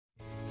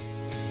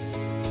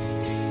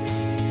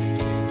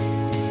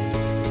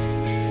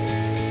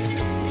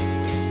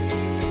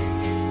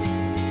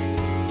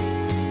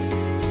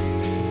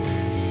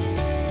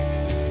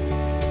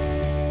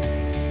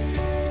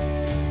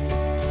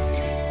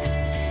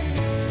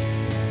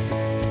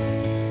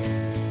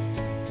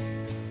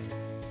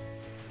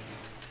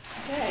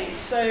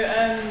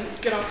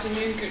Good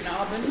afternoon, guten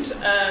Abend.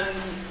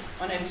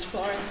 My name is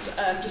Florence.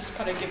 Just to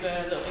kind of give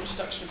a little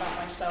introduction about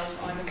myself,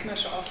 I'm a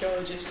commercial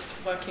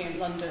archaeologist working in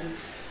London,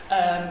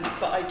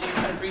 but I do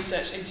kind of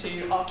research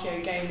into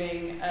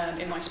archaeogaming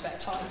in my spare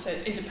time, so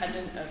it's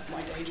independent of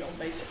my day job,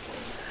 basically.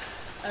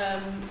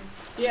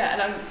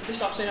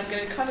 This afternoon I'm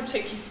going to kind of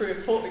take you through a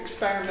thought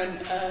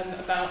experiment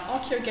about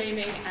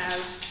archaeogaming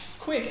as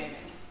queergaming.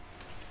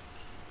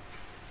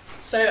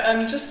 So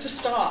just to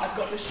start, I've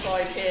got this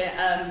slide here,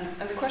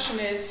 and the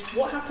question is,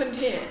 what happened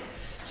here?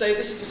 So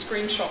this is a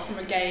screenshot from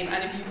a game,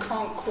 and if you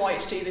can't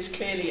quite see this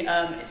clearly,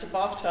 it's a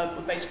bathtub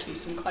with basically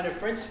some kind of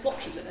red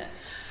splotches in it.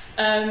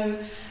 And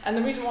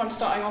the reason why I'm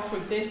starting off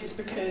with this is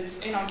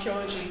because in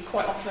archaeology,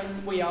 quite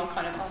often we are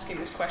kind of asking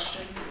this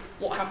question,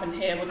 what happened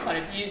here? We're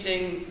kind of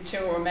using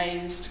material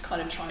remains to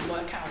kind of try and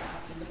work out what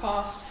happened in the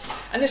past.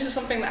 And this is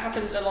something that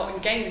happens a lot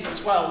in games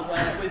as well,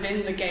 where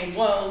within the game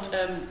world,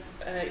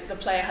 the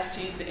player has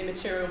to use the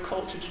immaterial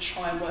culture to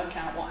try and work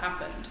out what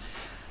happened.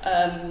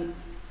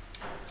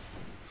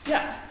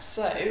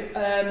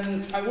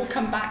 I will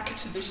come back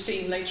to this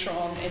scene later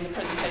on in the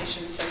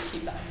presentation, so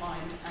keep that in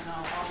mind, and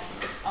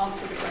I'll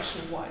answer the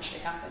question of what actually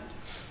happened.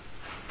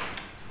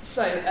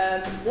 So,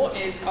 what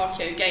is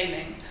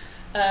archaeogaming?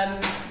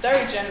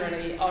 Very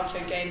generally,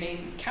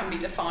 archaeogaming can be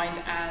defined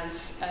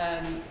as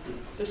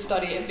the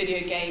study of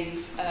video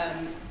games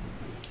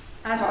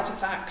as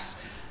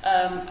artefacts,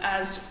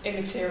 as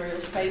immaterial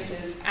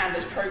spaces, and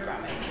as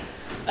programming.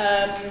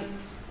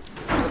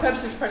 For the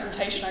purpose of this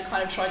presentation, I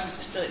kind of tried to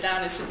distill it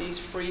down into these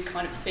three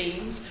kind of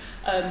themes,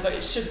 but I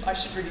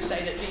should really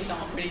say that these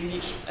aren't really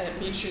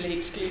mutually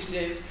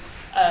exclusive,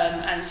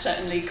 and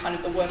certainly kind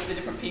of the work of the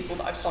different people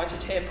that I've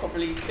cited here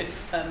probably could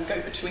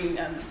go between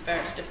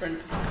various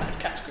different kind of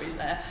categories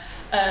there.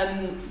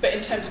 But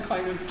in terms of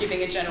kind of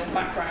giving a general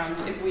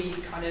background, if we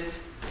kind of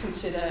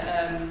consider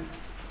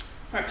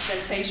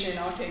representation,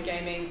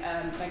 archaeogaming,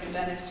 Megan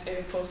Dennis, who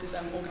of course is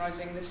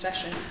organising this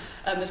session,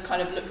 has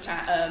kind of looked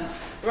at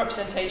the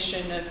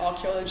representation of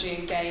archaeology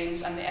in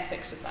games and the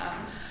ethics of that.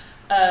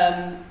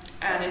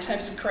 And in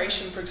terms of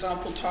creation, for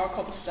example, Tara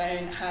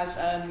Copplestone has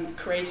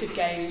created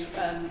games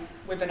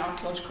with an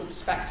archaeological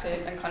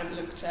perspective and kind of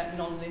looked at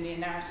non-linear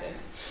narrative.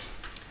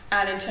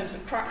 And in terms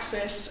of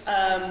praxis,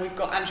 we've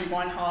got Andrew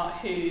Weinhardt,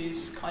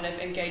 who's kind of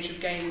engaged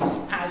with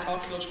games as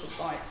archaeological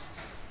sites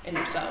in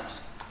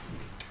themselves.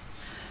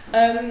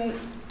 And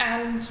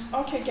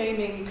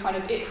archaeogaming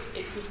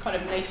it's this kind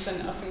of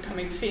nascent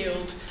up-and-coming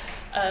field,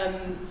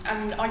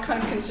 and I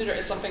kind of consider it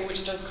as something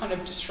which does kind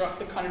of disrupt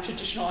the kind of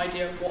traditional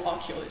idea of what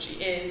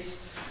archaeology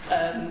is.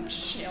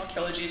 Traditionally,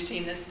 archaeology is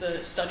seen as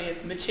the study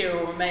of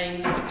material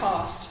remains of the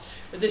past,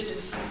 but this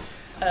is,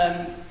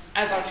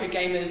 as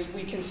archaeogamers,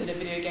 we consider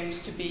video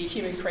games to be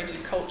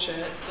human-created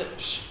culture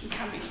that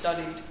can be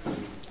studied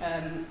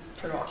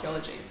through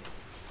archaeology.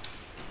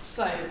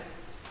 So,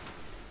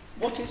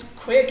 what is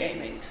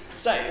queergaming?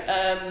 So,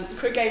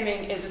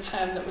 queergaming is a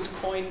term that was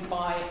coined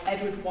by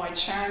Edward Y.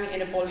 Chang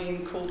in a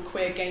volume called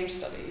Queer Game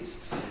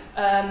Studies.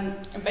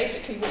 And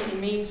basically what he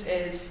means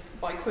is,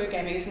 by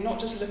queergaming, is not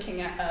just looking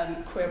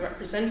at queer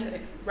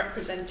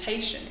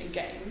representation in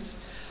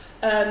games,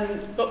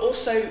 but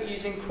also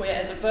using queer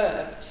as a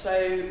verb.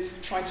 So,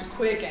 trying to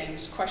queer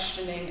games,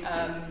 questioning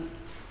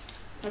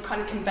the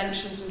kind of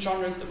conventions and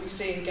genres that we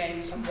see in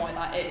games and why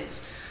that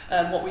is,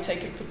 what we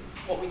take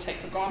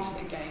for granted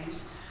in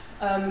games.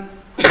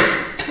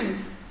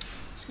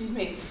 Excuse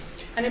me.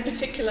 And in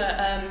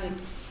particular,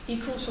 he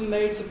calls for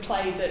modes of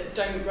play that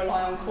don't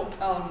rely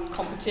on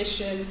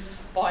competition,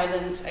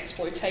 violence,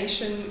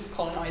 exploitation,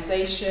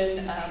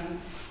 colonisation,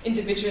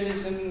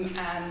 individualism,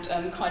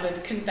 and kind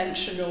of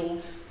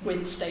conventional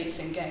win states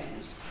in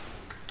games.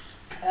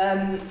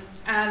 And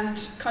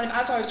kind of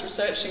as I was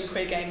researching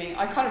queergaming,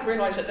 I kind of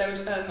realised that there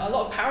was a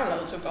lot of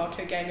parallels with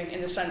archaeogaming in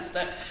the sense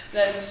that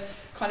there's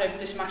kind of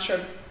this matter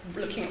of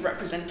looking at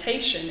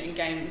representation in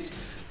games,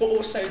 but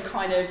also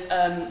kind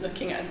of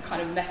looking at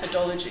kind of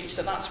methodology.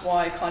 So that's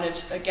why I kind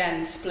of,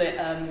 again, split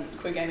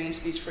queergaming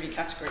into these three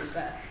categories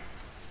there.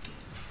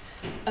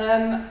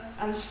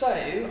 And so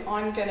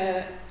I'm going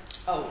to,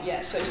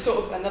 so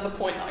sort of another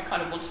point that I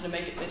kind of wanted to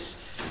make at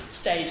this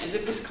stage is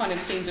if this kind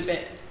of seems a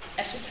bit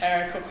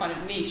esoteric or kind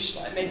of niche,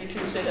 like maybe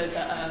consider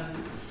that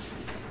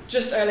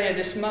just earlier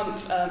this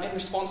month, in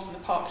response to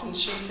the Parkland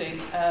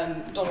shooting,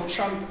 Donald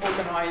Trump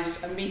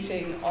organised a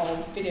meeting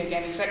of video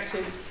game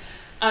executives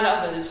and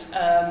others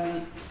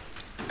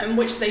in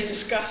which they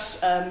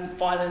discussed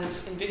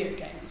violence in video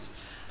games.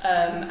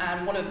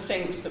 And one of the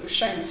things that was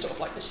shown was sort of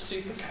like this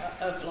supercut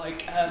of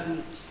like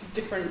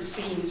different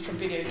scenes from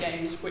video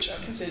games which are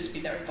considered to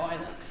be very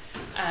violent.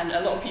 And a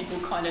lot of people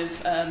kind of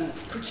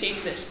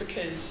critiqued this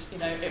because,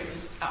 it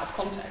was out of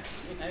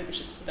context,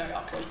 which is a very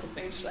archaeological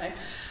thing to say.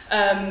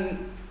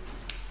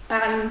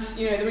 And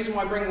the reason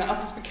why I bring that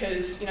up is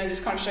because this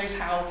kind of shows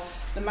how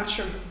the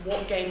matter of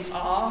what games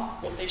are,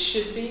 what they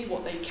should be,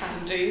 what they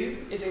can do,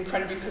 is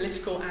incredibly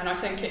political, and I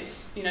think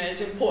it's as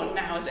important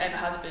now as it ever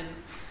has been.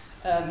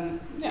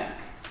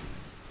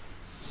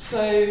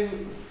 So,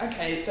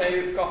 okay, so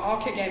we've got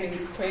Archaeogaming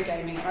and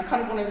Queergaming, and I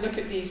kind of want to look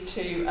at these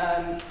two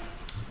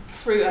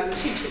through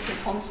two particular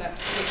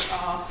concepts, which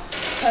are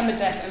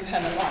permadeath and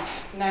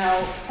permalife.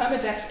 Now,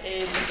 permadeath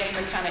is a game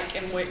mechanic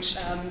in which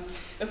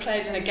the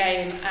players in a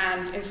game,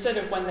 and instead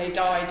of when they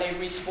die, they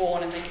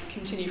respawn and they can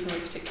continue from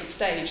a particular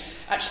stage,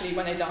 actually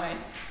when they die,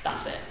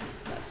 that's it.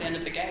 That's the end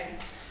of the game.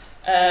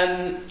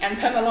 And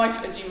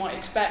permalife, as you might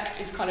expect,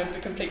 is kind of the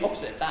complete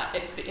opposite of that.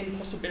 It's the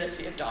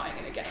impossibility of dying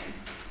in a game.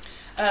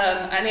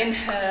 And in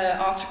her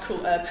article,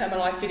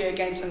 Permalife, Video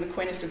Games and the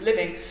Queerness of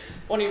Living,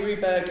 Bonnie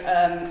Ruberg,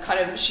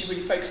 she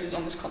really focuses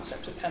on this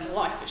concept of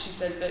permalife, but she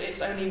says that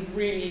it's only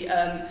really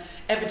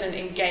evident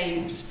in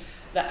games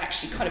that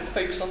actually kind of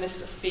focus on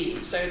this as a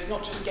theme. So it's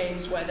not just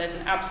games where there's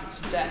an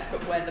absence of death,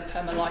 but where the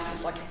permalife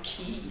is like a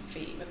key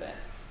theme of it.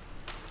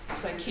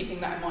 So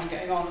keeping that in mind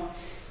going on.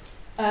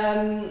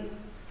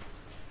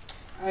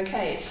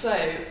 Okay, so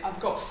I've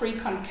got three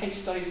kind of case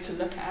studies to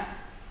look at.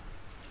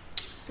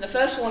 The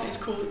first one is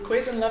called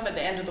Quiz and Love at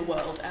the End of the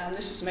World, and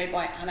this was made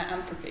by Anna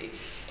Anthropy.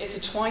 It's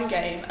a twine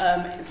game.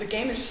 The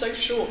game is so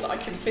short that I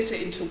can fit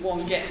it into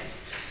one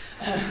GIF,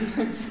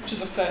 which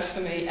is a first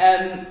for me.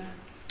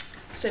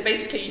 So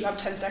basically you have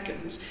 10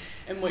 seconds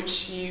in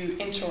which you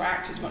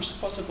interact as much as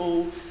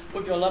possible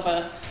with your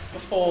lover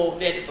before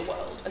the end of the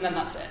world, and then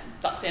that's it.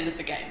 That's the end of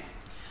the game.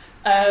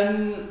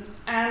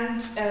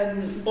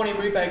 Bonnie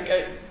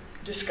Ruberg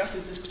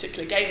discusses this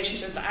particular game, and she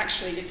says that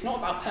actually it's not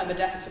about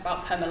permadeath, it's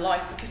about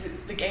permalife, because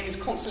the game is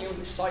constantly on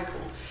this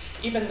cycle.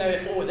 Even though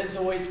there's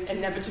always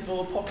inevitable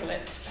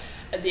apocalypse,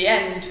 at the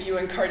end you're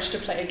encouraged to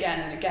play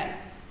again and again.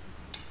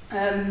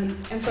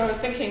 And so I was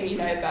thinking, you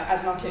know, about,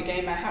 as an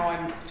Archaeogamer, how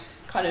I'm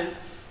kind of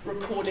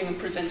recording and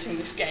presenting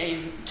this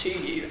game to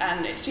you,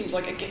 and it seems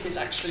like a GIF is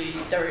actually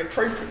very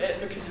appropriate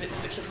because of its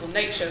cyclical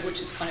nature,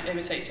 which is kind of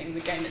imitating the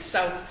game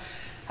itself.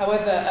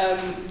 However,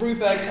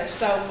 Ruberg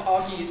herself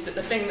argues that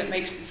the thing that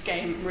makes this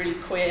game really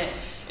queer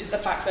is the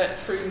fact that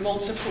through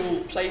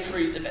multiple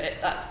playthroughs of it,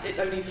 it's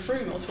only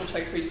through multiple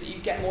playthroughs that you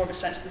get more of a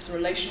sense of this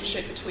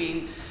relationship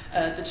between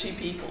the two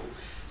people.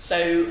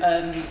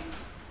 So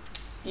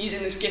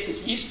using this GIF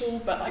is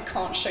useful, but I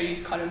can't show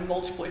you kind of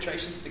multiple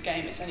iterations of the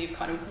game. It's only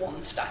kind of one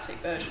static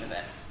version of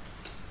it.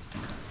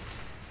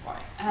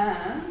 Right,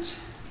 and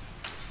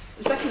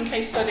the second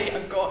case study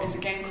I've got is a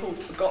game called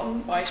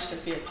Forgotten by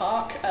Sophia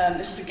Park.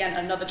 This is again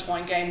another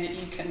twine game that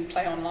you can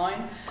play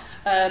online.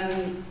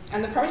 And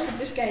the premise of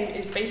this game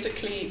is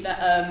basically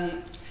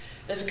that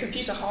there's a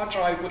computer hard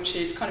drive which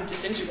is kind of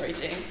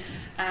disintegrating,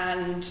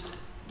 and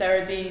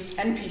there are these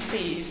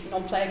NPCs,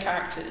 non-player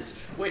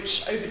characters,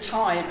 which over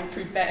time and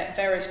through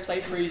various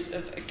playthroughs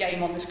of a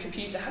game on this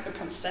computer have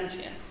become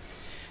sentient.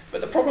 But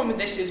the problem with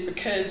this is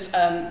because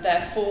their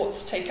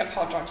thoughts take up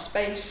hard drive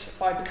space.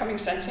 By becoming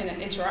sentient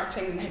and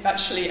interacting, they've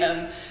actually,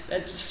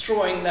 they're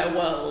destroying their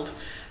world.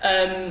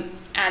 And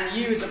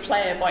you as a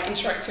player, by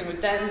interacting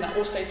with them, that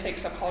also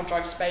takes up hard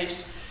drive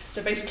space.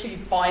 So basically,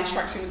 by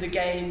interacting with the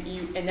game,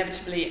 you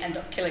inevitably end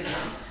up killing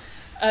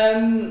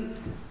them.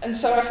 And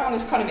so I found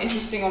this kind of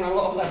interesting on a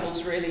lot of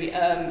levels, really.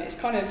 It's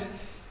kind of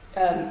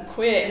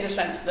queer in the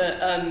sense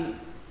that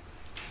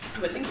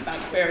we're thinking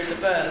about queer as a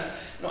verb,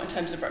 not in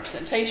terms of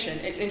representation.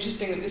 It's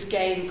interesting that this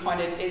game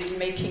kind of is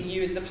making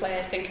you as the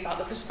player think about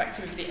the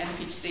perspective of the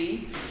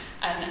NPC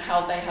and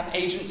how they have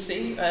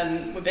agency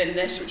within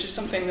this, which is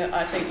something that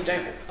I think you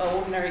don't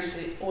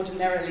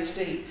ordinarily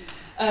see.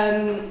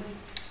 And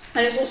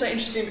it's also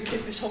interesting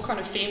because this whole kind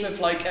of theme of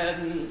like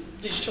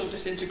digital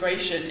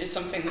disintegration is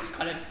something that's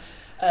kind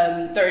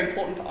of very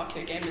important for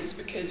Archaeogamers,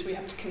 because we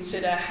have to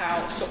consider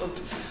how sort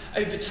of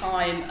over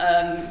time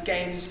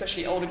games,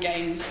 especially older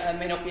games,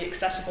 may not be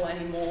accessible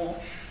anymore,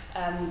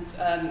 and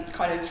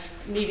kind of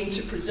needing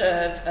to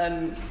preserve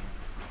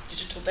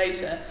digital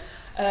data.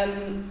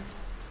 And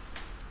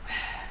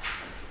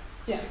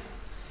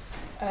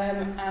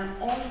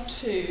on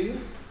to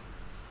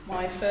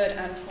my third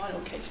and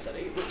final case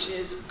study, which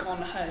is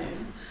Gone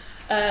Home.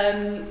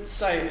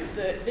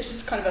 This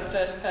is kind of a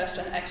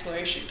first-person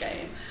exploration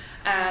game,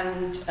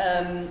 and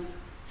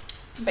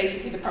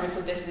basically the premise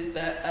of this is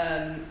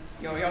that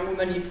you're a young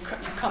woman, you've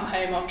come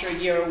home after a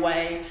year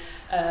away,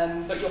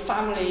 but your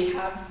family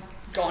have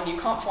gone, you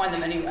can't find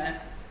them anywhere.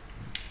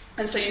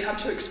 And so you have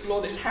to explore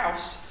this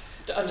house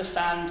to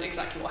understand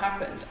exactly what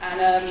happened.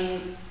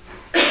 And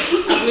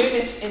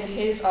Lunis, in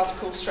his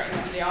article, Straightening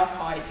Up the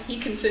Archive, he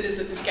considers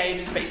that this game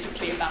is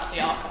basically about the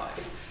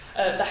archive.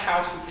 The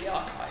house is the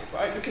archive,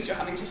 right? Because you're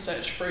having to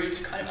search through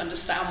to kind of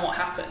understand what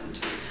happened.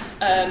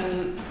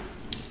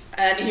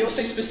 And he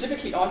also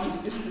specifically argues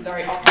that this is a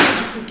very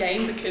archaeological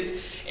game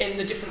because in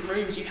the different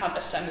rooms you have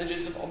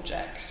assemblages of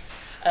objects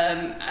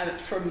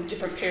from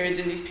different periods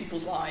in these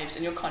people's lives,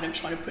 and you're kind of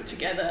trying to put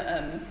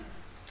together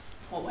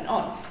what went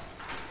on.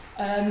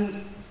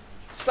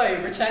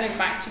 So returning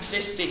back to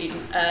this scene,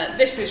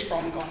 this is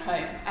from Gone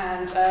Home,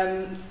 and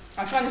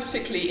I find this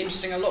particularly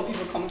interesting. A lot of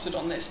people commented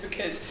on this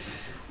because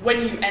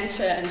when you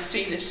enter and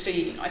see this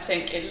scene, I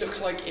think it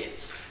looks like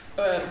it's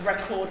a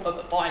record of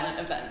a violent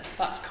event.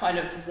 That's kind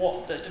of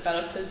what the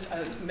developers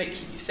are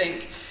making you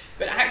think.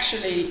 But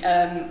actually,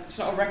 it's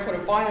not a record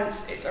of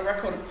violence, it's a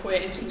record of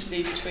queer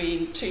intimacy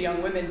between two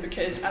young women,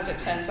 because as it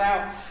turns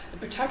out, the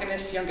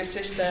protagonist's younger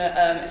sister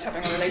is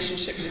having a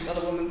relationship with this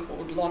other woman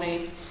called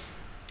Lonnie.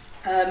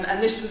 And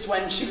this was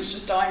when she was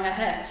just dyeing her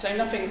hair, so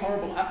nothing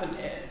horrible happened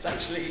here. It's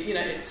actually, you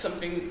know,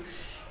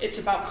 it's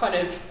about kind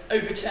of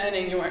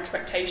overturning your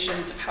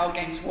expectations of how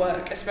games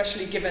work,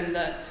 especially given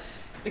that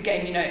the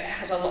game, you know, it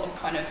has a lot of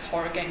kind of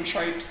horror game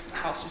tropes. The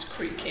house is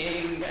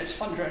creaking, there's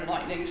thunder and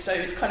lightning, so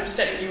it's kind of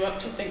setting you up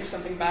to think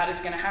something bad is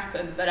going to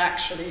happen, but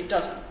actually it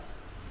doesn't.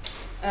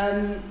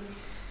 And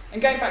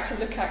going back to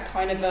look at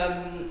kind of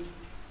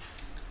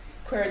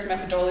queer as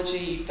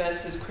methodology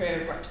versus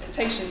queer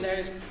representation, there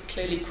is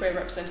clearly queer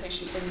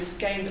representation in this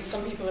game, but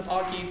some people have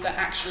argued that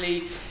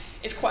actually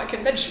it's quite a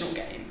conventional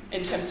game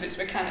in terms of its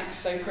mechanics.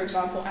 So, for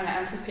example, Anna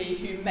Anthropy,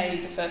 who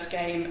made the first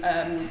game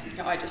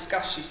I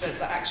discussed, she says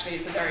that actually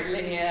it's a very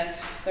linear,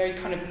 very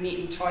kind of neat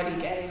and tidy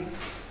game.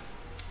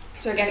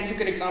 So again, it's a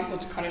good example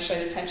to kind of show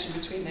the tension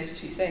between those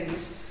two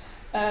things.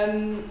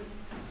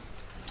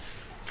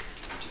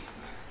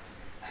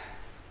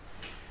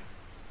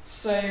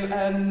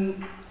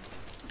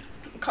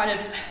 Kind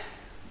of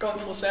gone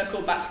full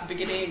circle back to the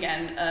beginning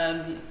again,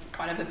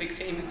 kind of the big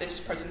theme of this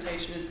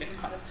presentation has been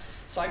kind of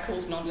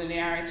cycles,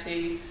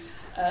 non-linearity,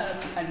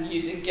 and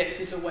using GIFs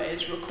as a way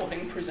of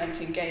recording,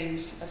 presenting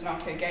games as an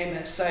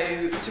archaeogamer. So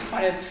to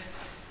kind of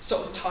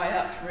sort of tie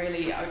up,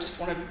 really, I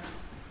just want to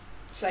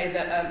say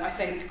that I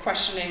think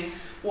questioning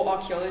what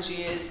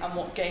archaeology is and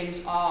what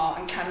games are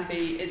and can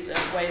be is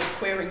a way of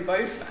queering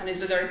both, and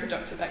is a very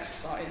productive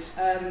exercise.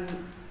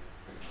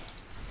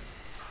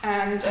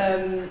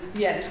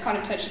 Yeah, this kind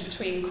of tension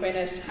between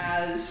queerness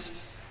as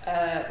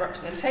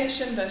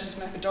representation versus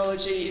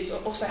methodology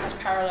also has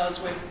parallels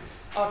with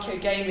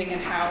archaeogaming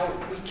and how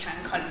we can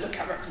kind of look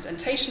at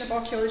representation of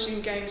archaeology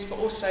in games, but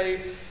also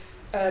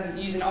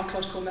use an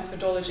archaeological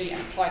methodology and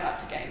apply that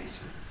to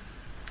games.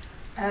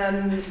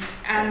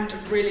 And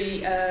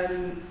really,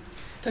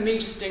 for me,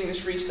 just doing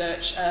this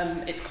research,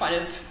 it's kind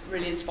of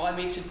really inspired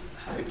me to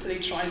hopefully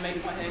try and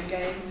make my own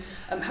game.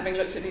 Having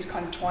looked at these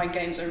kind of twine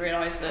games, I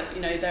realised that,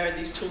 you know, there are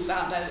these tools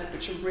out there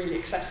which are really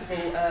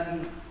accessible,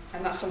 and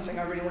that's something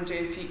I really want to do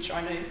in the future.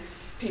 I know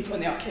people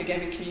in the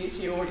archaeogaming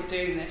community are already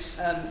doing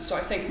this, so I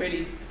think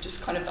really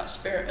just kind of that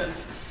spirit of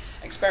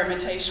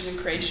experimentation and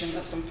creation,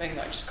 that's something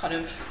that I just kind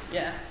of,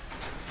 yeah,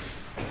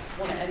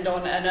 want to end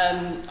on.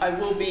 And I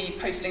will be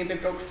posting a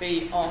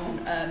bibliography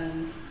on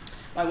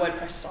my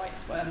WordPress site,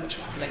 which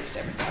will have links to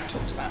everything I've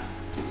talked about.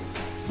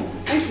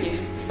 Thank you.